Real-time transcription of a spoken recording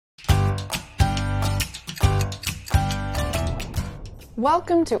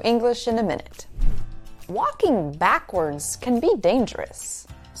Welcome to English in a Minute. Walking backwards can be dangerous.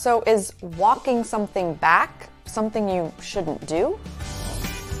 So is walking something back something you shouldn't do?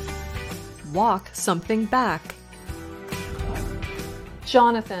 Walk something back.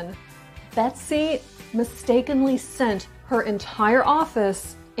 Jonathan, Betsy mistakenly sent her entire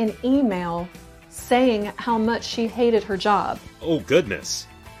office an email saying how much she hated her job. Oh, goodness.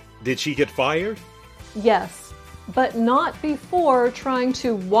 Did she get fired? Yes, but not before trying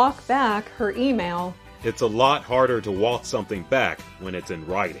to walk back her email. It's a lot harder to walk something back when it's in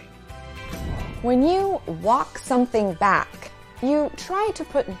writing. When you walk something back, you try to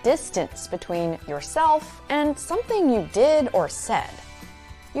put distance between yourself and something you did or said.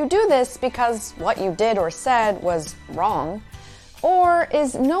 You do this because what you did or said was wrong, or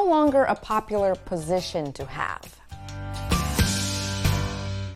is no longer a popular position to have.